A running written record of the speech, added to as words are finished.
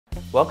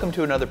Welcome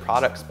to another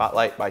Product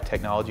Spotlight by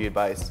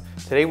TechnologyAdvice.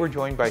 Today we're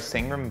joined by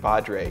Sangram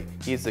Vajre.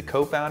 He is the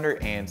co-founder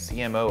and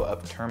CMO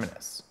of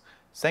Terminus.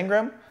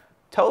 Sangram,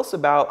 tell us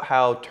about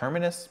how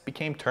Terminus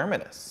became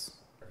Terminus.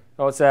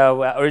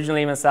 So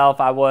originally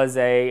myself, I was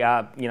a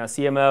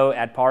CMO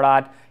at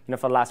Pardot.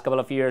 For the last couple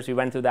of years, we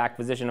went through the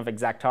acquisition of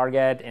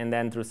ExactTarget and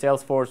then through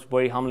Salesforce,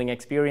 very humbling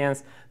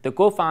experience. The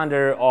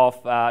co-founder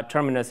of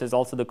Terminus is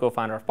also the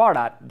co-founder of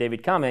Pardot,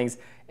 David Cummings,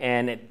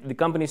 and the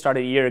company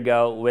started a year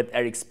ago with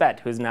Eric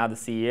Spett, who's now the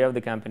CEO of the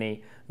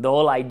company. The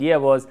whole idea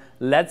was,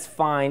 let's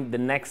find the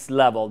next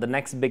level, the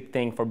next big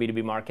thing for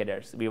B2B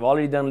marketers. We've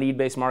already done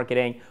lead-based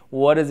marketing.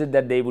 What is it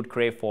that they would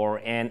crave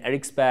for? And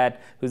Eric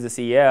Spett, who's the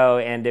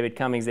CEO, and David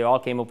Cummings, they all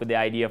came up with the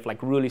idea of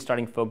really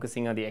starting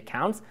focusing on the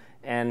accounts.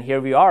 And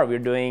here we are.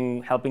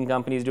 We're helping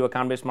companies do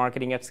account-based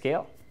marketing at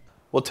scale.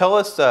 Well, tell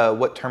us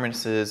what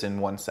Terminus is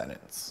in one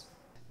sentence.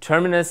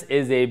 Terminus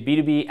is a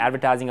B2B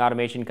advertising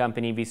automation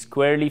company. We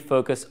squarely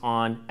focus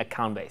on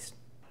account-based.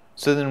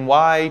 So then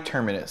why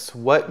Terminus?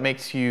 What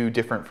makes you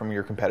different from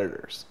your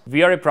competitors?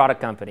 We are a product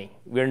company.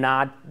 We're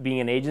not being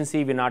an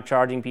agency. We're not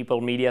charging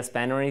people media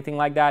spend or anything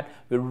like that.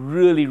 We're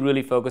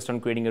really focused on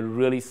creating a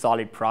really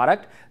solid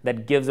product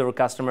that gives our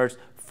customers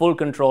full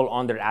control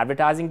on their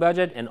advertising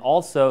budget and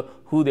also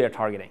who they're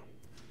targeting.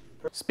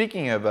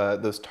 Speaking of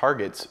those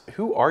targets,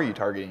 who are you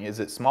targeting? Is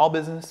it small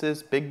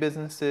businesses, big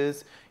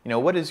businesses?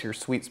 What is your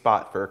sweet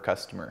spot for a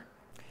customer?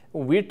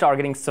 We're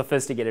targeting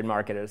sophisticated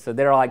marketers. So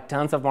there are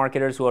tons of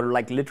marketers who are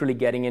literally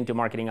getting into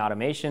marketing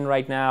automation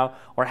right now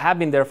or have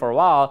been there for a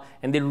while,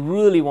 and they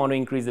really want to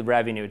increase the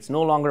revenue. It's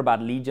no longer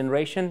about lead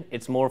generation,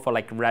 it's more for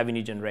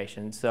revenue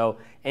generation. So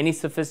any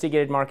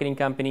sophisticated marketing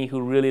company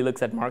who really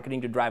looks at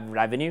marketing to drive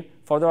revenue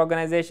for their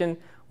organization,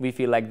 we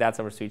feel like that's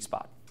our sweet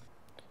spot.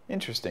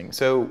 Interesting.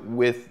 So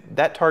with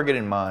that target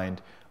in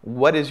mind,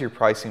 what does your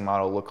pricing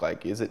model look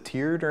like? Is it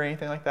tiered or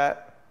anything like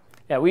that?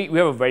 Yeah, we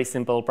have a very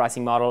simple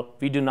pricing model.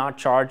 We do not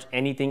charge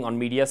anything on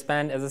media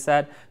spend, as I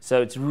said.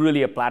 So it's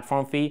really a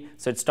platform fee.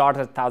 So it starts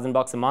at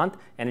 $1,000 a month,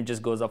 and it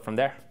just goes up from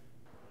there.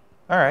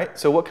 All right.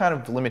 So what kind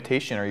of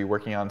limitation are you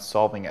working on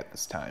solving at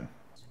this time?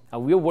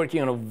 We're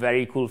working on a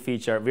very cool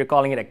feature. We're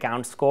calling it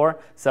account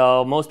score.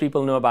 So most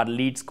people know about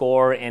lead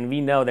score, and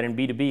we know that in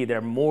B2B, there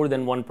are more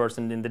than one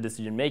person in the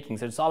decision making.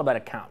 So it's all about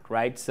account,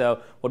 right? So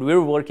what we're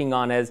working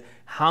on is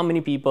how many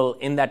people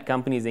in that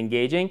company is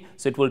engaging.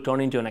 So it will turn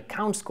into an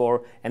account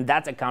score, and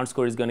that account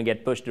score is going to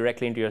get pushed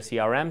directly into your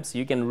CRM. So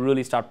you can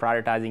really start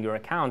prioritizing your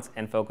accounts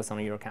and focus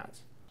on your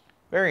accounts.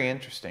 Very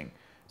interesting.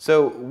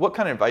 So what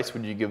kind of advice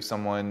would you give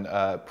someone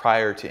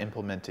prior to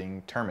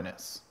implementing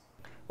Terminus?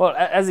 Well,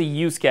 as a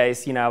use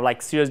case,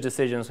 serious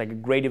decisions, like a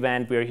great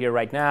event, we're here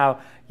right now,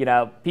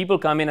 people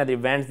come in at the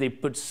events, they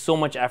put so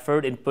much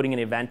effort in putting an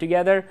event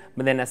together,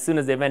 but then as soon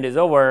as the event is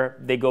over,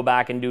 they go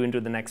back and do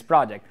into the next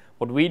project.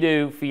 What we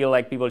feel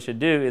like people should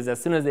do is as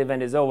soon as the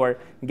event is over,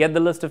 get the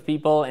list of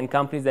people and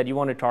companies that you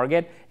want to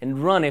target and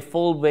run a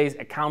full-based,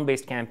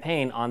 account-based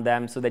campaign on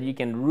them so that you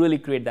can really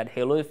create that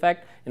halo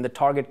effect in the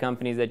target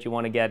companies that you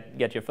want to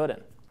get your foot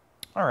in.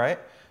 All right.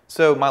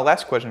 So my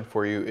last question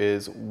for you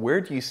is, where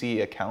do you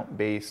see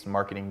account-based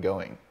marketing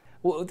going?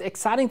 Well, the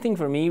exciting thing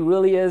for me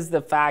really is the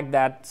fact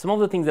that some of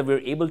the things that we're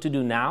able to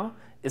do now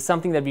is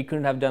something that we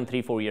couldn't have done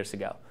 3-4 years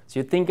ago. So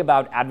you think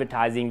about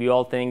advertising, we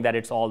all think that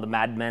it's all the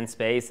Mad Men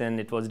space and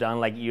it was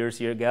done years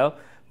ago.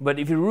 But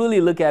if you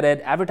really look at it,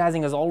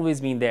 advertising has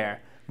always been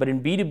there. But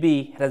in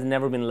B2B, it has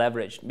never been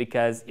leveraged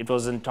because it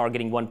wasn't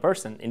targeting one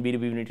person. In B2B,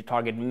 we need to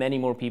target many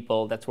more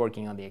people that's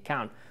working on the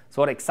account.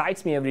 So what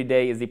excites me every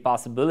day is the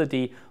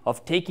possibility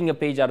of taking a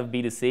page out of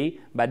B2C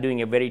by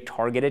doing a very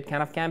targeted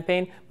kind of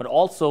campaign, but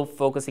also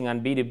focusing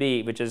on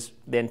B2B, which is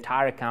the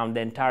entire account,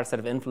 the entire set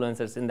of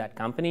influencers in that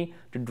company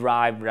to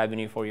drive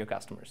revenue for your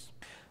customers.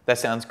 That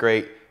sounds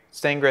great.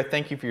 Sangram,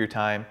 thank you for your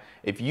time.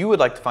 If you would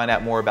like to find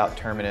out more about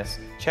Terminus,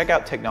 check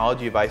out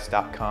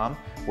TechnologyAdvice.com,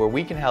 where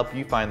we can help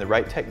you find the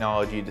right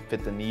technology to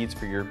fit the needs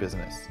for your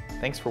business.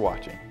 Thanks for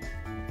watching.